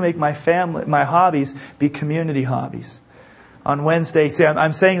hobbies. I'm going to make my hobbies be community hobbies. On Wednesday, see,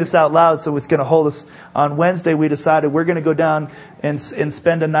 I'm saying this out loud, so it's going to hold us. On Wednesday, we decided we're going to go down and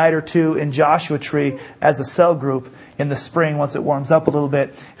spend a night or two in Joshua Tree as a cell group in the spring once it warms up a little bit.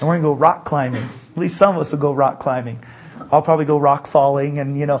 And we're going to go rock climbing. At least some of us will go rock climbing. I'll probably go rock falling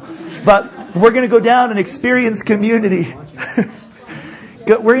But we're going to go down and experience community.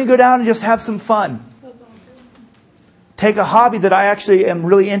 We're going to go down and just have some fun. Take a hobby that I actually am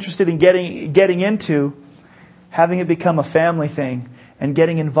really interested in getting into, having it become a family thing, and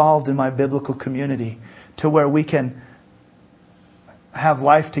getting involved in my biblical community to where we can have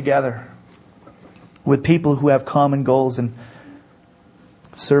life together with people who have common goals and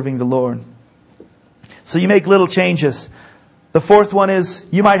serving the Lord. So you make little changes. The fourth one is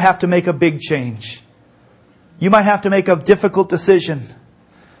you might have to make a big change. You might have to make a difficult decision.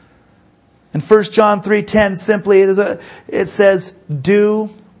 In 1 John 3:10, simply it says, do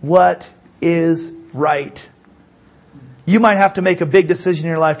what is right. You might have to make a big decision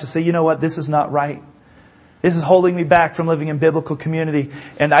in your life to say, you know what, this is not right. This is holding me back from living in biblical community,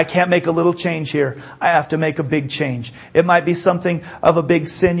 and I can't make a little change here. I have to make a big change. It might be something of a big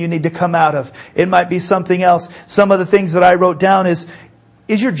sin you need to come out of. It might be something else. Some of the things that I wrote down is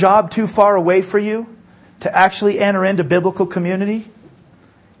your job too far away for you to actually enter into biblical community?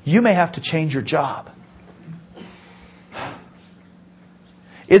 You may have to change your job.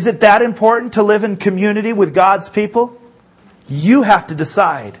 Is it that important to live in community with God's people? You have to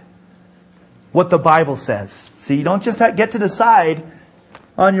decide what the Bible says. See, you don't just get to decide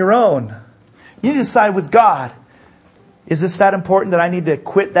on your own. You need to decide with God. Is this that important that I need to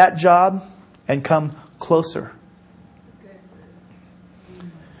quit that job and come closer?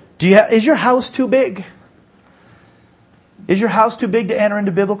 Is your house too big? Is your house too big to enter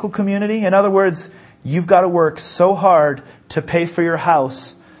into biblical community? In other words, you've got to work so hard to pay for your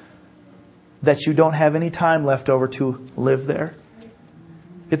house that you don't have any time left over to live there.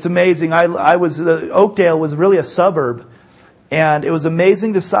 It's amazing. Oakdale was really a suburb, and it was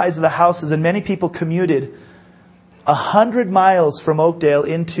amazing the size of the houses, and many people commuted 100 miles from Oakdale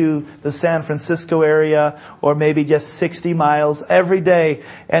into the San Francisco area, or maybe just 60 miles every day.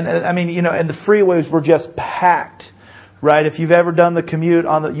 And and the freeways were just packed. Right? If you've ever done the commute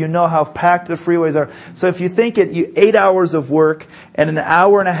you know how packed the freeways are. So if you think 8 hours of work and an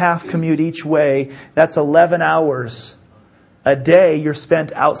hour and a half commute each way, that's 11 hours a day you're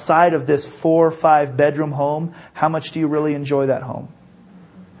spent outside of this 4 or 5 bedroom home. How much do you really enjoy that home?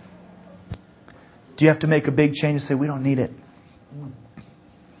 Do you have to make a big change and say, we don't need it?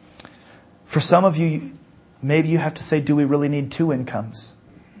 For some of you, maybe you have to say, do we really need 2 incomes?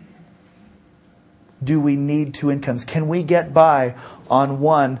 Do we need 2 incomes? Can we get by on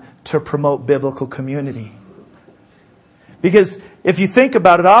one to promote biblical community? Because if you think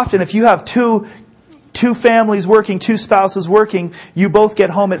about it often, if you have two families working, 2 spouses working, you both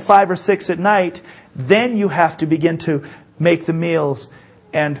get home at 5 or 6 at night, then you have to begin to make the meals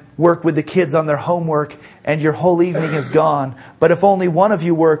and work with the kids on their homework, and your whole evening is gone. But if only one of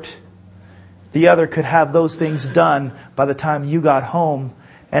you worked, the other could have those things done by the time you got home.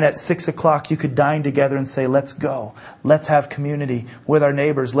 And at 6 o'clock, you could dine together and say, let's go. Let's have community with our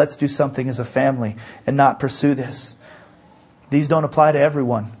neighbors. Let's do something as a family and not pursue this. These don't apply to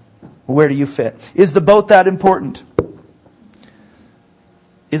everyone. Where do you fit? Is the boat that important?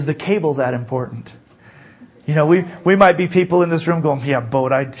 Is the cable that important? We might be people in this room going, yeah,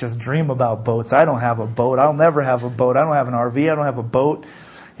 boat. I just dream about boats. I don't have a boat. I'll never have a boat. I don't have an RV. I don't have a boat.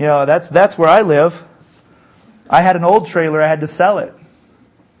 That's where I live. I had an old trailer. I had to sell it.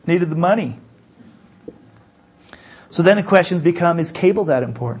 Needed the money. So then the questions become, is cable that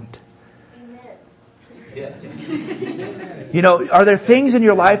important? You know, are there things in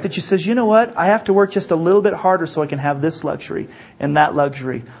your life that you says, you know what? I have to work just a little bit harder so I can have this luxury and that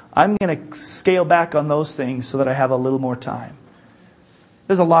luxury. I'm going to scale back on those things so that I have a little more time.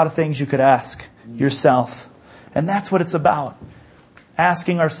 There's a lot of things you could ask yourself. And that's what it's about.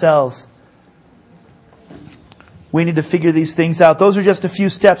 Asking ourselves. We need to figure these things out. Those are just a few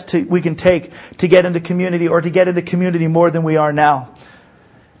steps we can take to get into community, or to get into community more than we are now.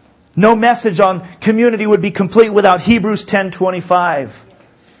 No message on community would be complete without Hebrews 10:25.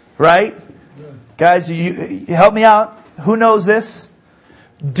 Right? Guys, you help me out. Who knows this?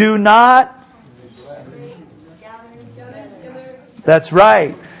 Do not. That's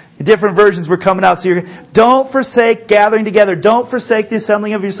right. Different versions were coming out. So don't forsake gathering together. Don't forsake the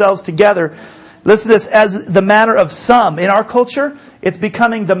assembling of yourselves together. Listen to this, as the manner of some. In our culture, it's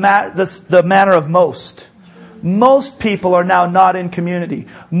becoming the manner of most. Most people are now not in community.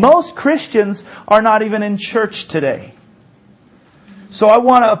 Most Christians are not even in church today. So I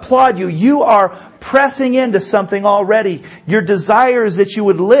want to applaud you. You are pressing into something already. Your desire is that you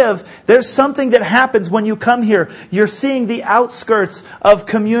would live. There's something that happens when you come here. You're seeing the outskirts of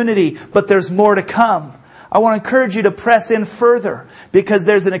community, but there's more to come. I want to encourage you to press in further, because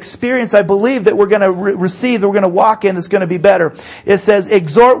there's an experience I believe that we're going to receive, that we're going to walk in, that's going to be better. It says,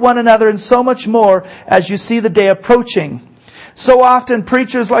 exhort one another, and so much more as you see the day approaching. So often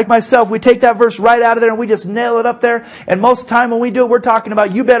preachers like myself, we take that verse right out of there and we just nail it up there. And most of the time when we do it, we're talking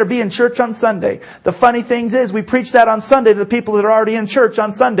about you better be in church on Sunday. The funny thing is we preach that on Sunday to the people that are already in church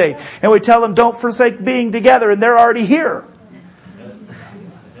on Sunday. And we tell them don't forsake being together, and they're already here.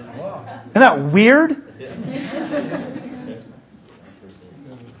 Isn't that weird?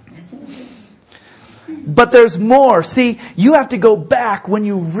 But there's more. See, you have to go back when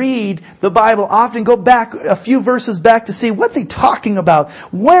you read the Bible. Often go back a few verses back to see what's he talking about.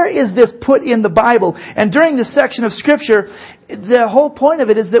 Where is this put in the Bible? And during this section of Scripture, the whole point of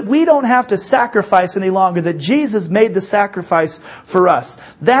it is that we don't have to sacrifice any longer. That Jesus made the sacrifice for us.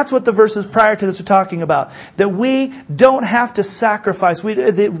 That's what the verses prior to this are talking about. That we don't have to sacrifice.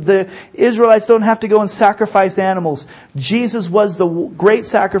 The Israelites don't have to go and sacrifice animals. Jesus was the great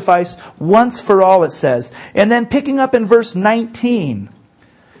sacrifice once for all, it says. And then picking up in verse 19,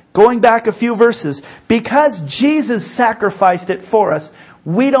 going back a few verses, because Jesus sacrificed it for us,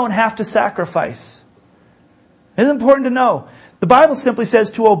 we don't have to sacrifice. It's important to know. The Bible simply says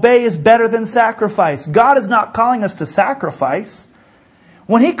to obey is better than sacrifice. God is not calling us to sacrifice.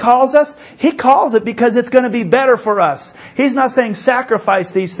 When He calls us, He calls it because it's going to be better for us. He's not saying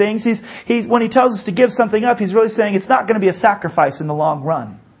sacrifice these things. When He tells us to give something up, He's really saying it's not going to be a sacrifice in the long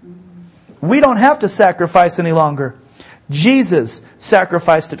run. We don't have to sacrifice any longer. Jesus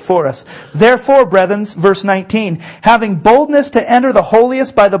sacrificed it for us. Therefore, brethren, verse 19, having boldness to enter the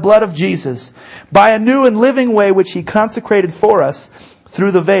holiest by the blood of Jesus, by a new and living way which He consecrated for us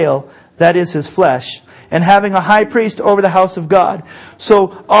through the veil, that is His flesh, and having a high priest over the house of God.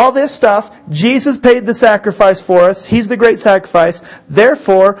 So all this stuff, Jesus paid the sacrifice for us. He's the great sacrifice.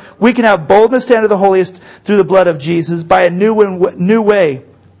 Therefore, we can have boldness to enter the holiest through the blood of Jesus by a new way.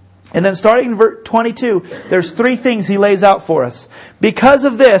 And then starting in verse 22, there's three things He lays out for us. Because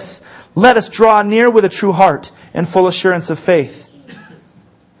of this, let us draw near with a true heart and full assurance of faith.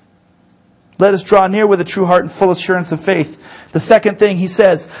 Let us draw near with a true heart and full assurance of faith. The second thing He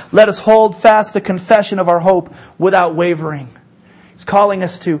says, let us hold fast the confession of our hope without wavering. He's calling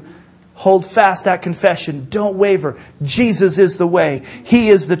us to hold fast that confession. Don't waver. Jesus is the way. He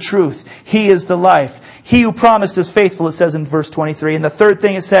is the truth. He is the life. He who promised is faithful, it says in verse 23. And the third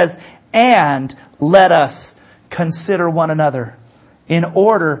thing it says, and let us consider one another in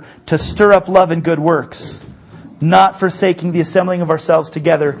order to stir up love and good works, not forsaking the assembling of ourselves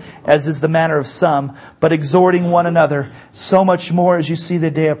together, as is the manner of some, but exhorting one another, so much more as you see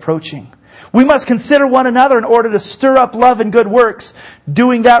the day approaching. We must consider one another in order to stir up love and good works.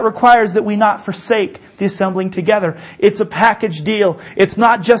 Doing that requires that we not forsake the assembling together. It's a package deal. It's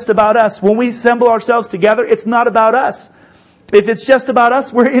not just about us. When we assemble ourselves together, it's not about us. If it's just about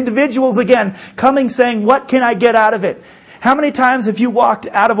us, we're individuals again, coming saying, what can I get out of it? How many times have you walked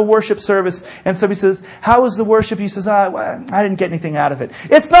out of a worship service and somebody says, how was the worship? You says, I didn't get anything out of it.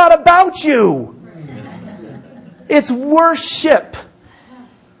 It's not about you. It's worship.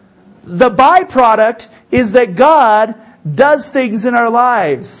 The byproduct is that God does things in our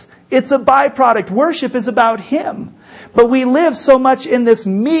lives. It's a byproduct. Worship is about Him. But we live so much in this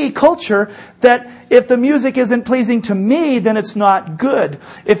me culture that if the music isn't pleasing to me, then it's not good.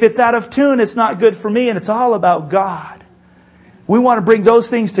 If it's out of tune, it's not good for me, and it's all about God. We want to bring those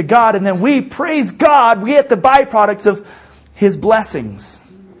things to God, and then we praise God. We get the byproducts of His blessings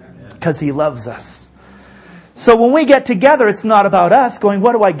because He loves us. So when we get together, it's not about us going,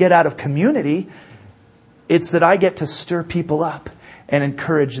 what do I get out of community? It's that I get to stir people up and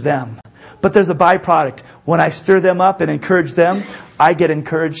encourage them. But there's a byproduct. When I stir them up and encourage them, I get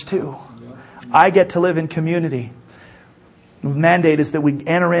encouraged too. I get to live in community. The mandate is that we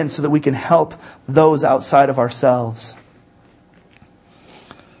enter in so that we can help those outside of ourselves.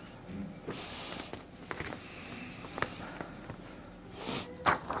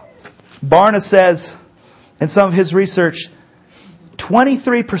 Barna says in some of his research,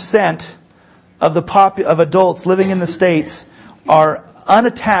 23% of adults living in the States are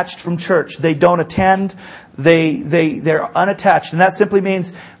unattached from church. They don't attend. They're unattached. And that simply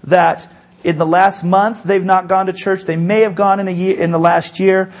means that in the last month, they've not gone to church. They may have gone in the last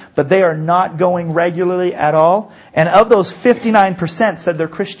year, but they are not going regularly at all. And of those, 59% said they're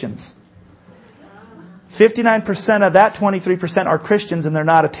Christians. 59% of that 23% are Christians, and they're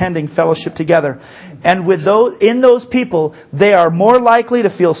not attending fellowship together. And in those people, they are more likely to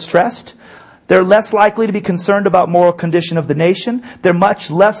feel stressed. They're less likely to be concerned about moral condition of the nation. They're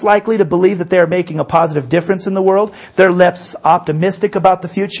much less likely to believe that they are making a positive difference in the world. They're less optimistic about the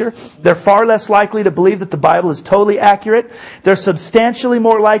future. They're far less likely to believe that the Bible is totally accurate. They're substantially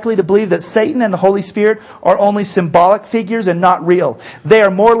more likely to believe that Satan and the Holy Spirit are only symbolic figures and not real. They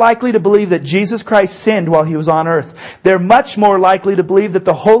are more likely to believe that Jesus Christ sinned while He was on earth. They're much more likely to believe that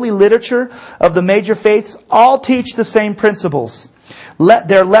the holy literature of the major faiths all teach the same principles.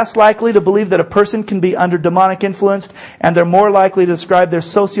 They're less likely to believe that a person can be under demonic influence, and they're more likely to describe their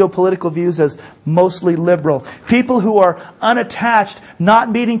socio-political views as mostly liberal. People who are unattached,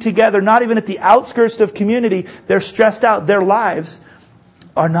 not meeting together, not even at the outskirts of community, they're stressed out. Their lives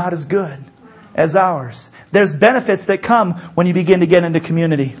are not as good as ours. There's benefits that come when you begin to get into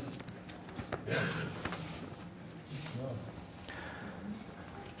community.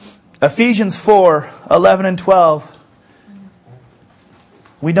 Ephesians 4:11 and 12.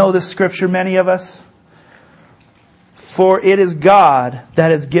 We know this scripture, many of us. For it is God that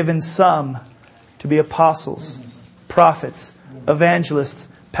has given some to be apostles, prophets, evangelists,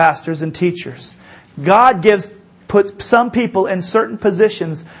 pastors, and teachers. God puts some people in certain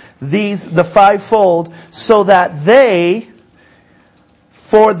positions, the fivefold, so that they,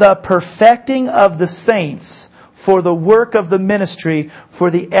 for the perfecting of the saints, for the work of the ministry, for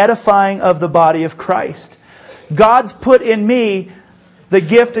the edifying of the body of Christ. God's put in me the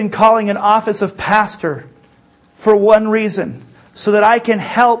gift and calling and office of pastor for one reason, so that I can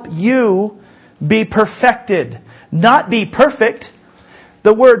help you be perfected. Not be perfect.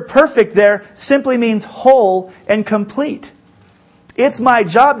 The word perfect there simply means whole and complete. It's my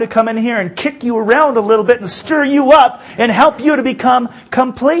job to come in here and kick you around a little bit and stir you up and help you to become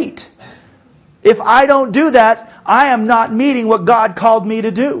complete. If I don't do that, I am not meeting what God called me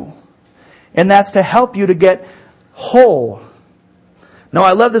to do. And that's to help you to get whole. Now,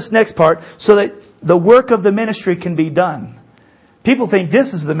 I love this next part, so that the work of the ministry can be done. People think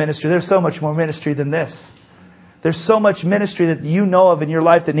this is the ministry. There's so much more ministry than this. There's so much ministry that you know of in your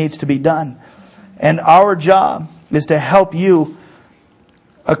life that needs to be done. And our job is to help you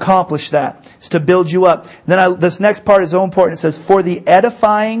accomplish that. It's to build you up. Then this next part is so important. It says, for the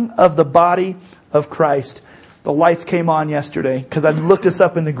edifying of the body of Christ. The lights came on yesterday because I looked this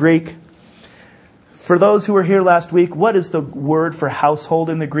up in the Greek. For those who were here last week, what is the word for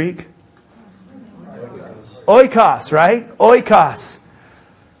household in the Greek? Oikos, right? Oikos.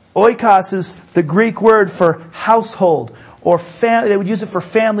 Oikos is the Greek word for household, or they would use it for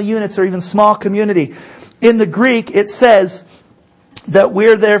family units or even small community. In the Greek, it says that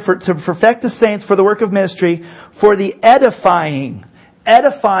we're there to perfect the saints for the work of ministry, for the edifying.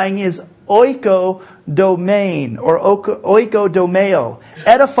 Edifying is oikodomain or oikodomeo.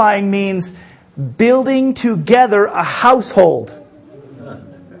 Edifying means building together a household.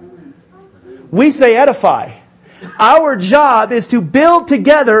 We say edify. Our job is to build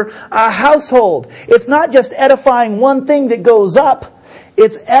together a household. It's not just edifying one thing that goes up.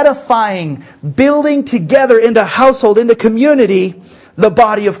 It's edifying, building together into household, into community, the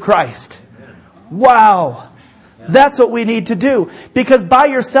body of Christ. Wow. That's what we need to do. Because by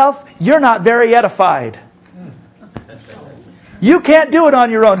yourself, you're not very edified. You can't do it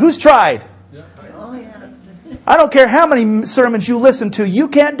on your own. Who's tried? I don't care how many sermons you listen to, you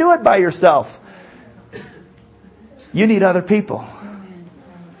can't do it by yourself. You need other people.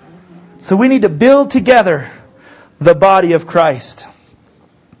 So we need to build together the body of Christ.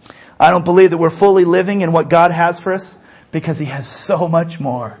 I don't believe that we're fully living in what God has for us, because He has so much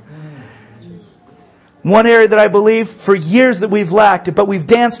more. One area that I believe for years that we've lacked, but we've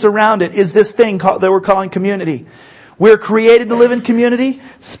danced around it, is this thing that we're calling community. We're created to live in community,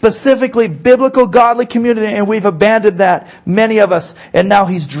 specifically biblical, godly community, and we've abandoned that, many of us. And now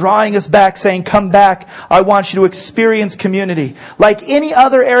He's drawing us back, saying, come back. I want you to experience community. Like any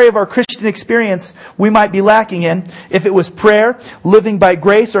other area of our Christian experience we might be lacking in, if it was prayer, living by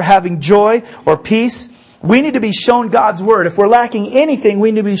grace, or having joy or peace, we need to be shown God's Word. If we're lacking anything, we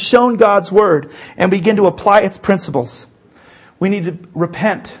need to be shown God's Word and begin to apply its principles. We need to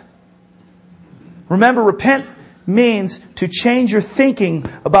repent. Remember, repent means to change your thinking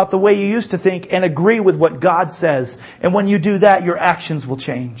about the way you used to think and agree with what God says. And when you do that, your actions will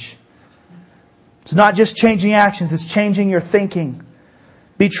change. It's not just changing actions, it's changing your thinking.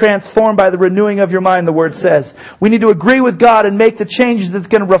 Be transformed by the renewing of your mind, the Word says. We need to agree with God and make the changes that's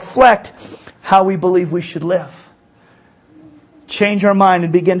going to reflect how we believe we should live. Change our mind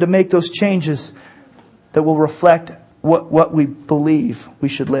and begin to make those changes that will reflect what we believe we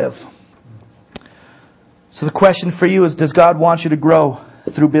should live. So the question for you is, does God want you to grow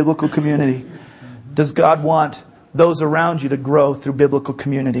through biblical community? Does God want those around you to grow through biblical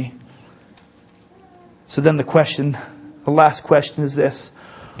community? So then the last question is this.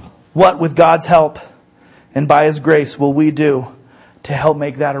 What, with God's help and by His grace, will we do to help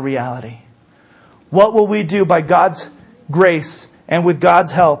make that a reality? What will we do by God's grace and with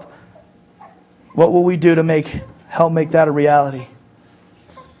God's help? What will we do to help make that a reality?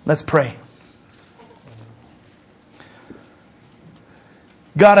 Let's pray.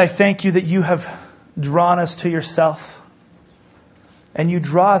 God, I thank You that You have drawn us to Yourself. And You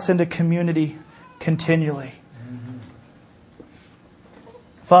draw us into community continually.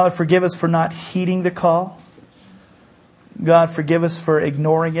 Father, forgive us for not heeding the call. God, forgive us for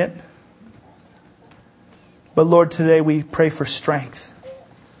ignoring it. But Lord, today we pray for strength.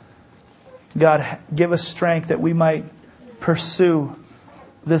 God, give us strength that we might pursue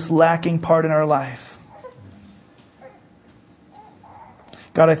this lacking part in our life.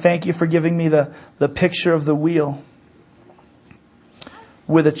 God, I thank You for giving me the picture of the wheel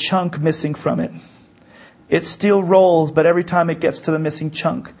with a chunk missing from it. It still rolls, but every time it gets to the missing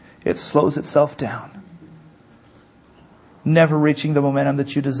chunk, it slows itself down, never reaching the momentum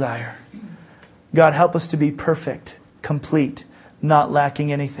that You desire. God, help us to be perfect, complete, not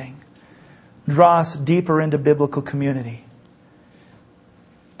lacking anything. Draw us deeper into biblical community.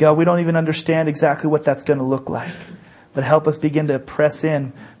 God, we don't even understand exactly what that's going to look like. But help us begin to press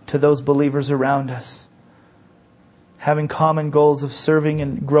in to those believers around us, having common goals of serving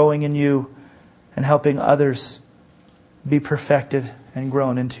and growing in You and helping others be perfected and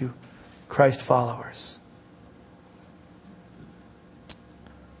grown into Christ followers.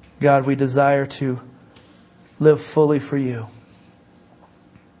 God, we desire to live fully for You.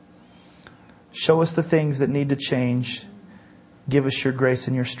 Show us the things that need to change. Give us Your grace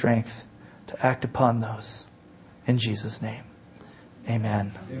and Your strength to act upon those. In Jesus' name.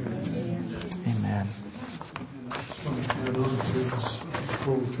 Amen. Amen.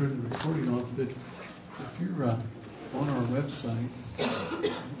 Before we turn the recording off, that if you're on our website,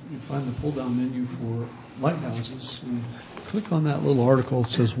 you find the pull-down menu for lighthouses, and click on that little article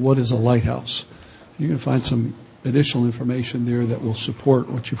that says, "What is a lighthouse?" You can find some additional information there that will support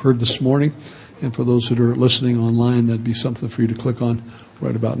what you've heard this morning. And for those that are listening online, that'd be something for you to click on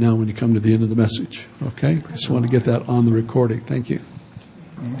right about now when you come to the end of the message. Okay? I just want to get that on the recording. Thank you.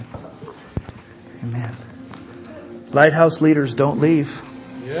 Amen. Amen. Lighthouse leaders, don't leave.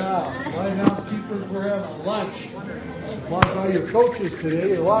 Yeah, lighthouse keepers, we're having lunch. Supplied by your coaches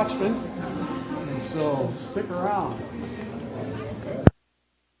today, your watchmen. And so stick around.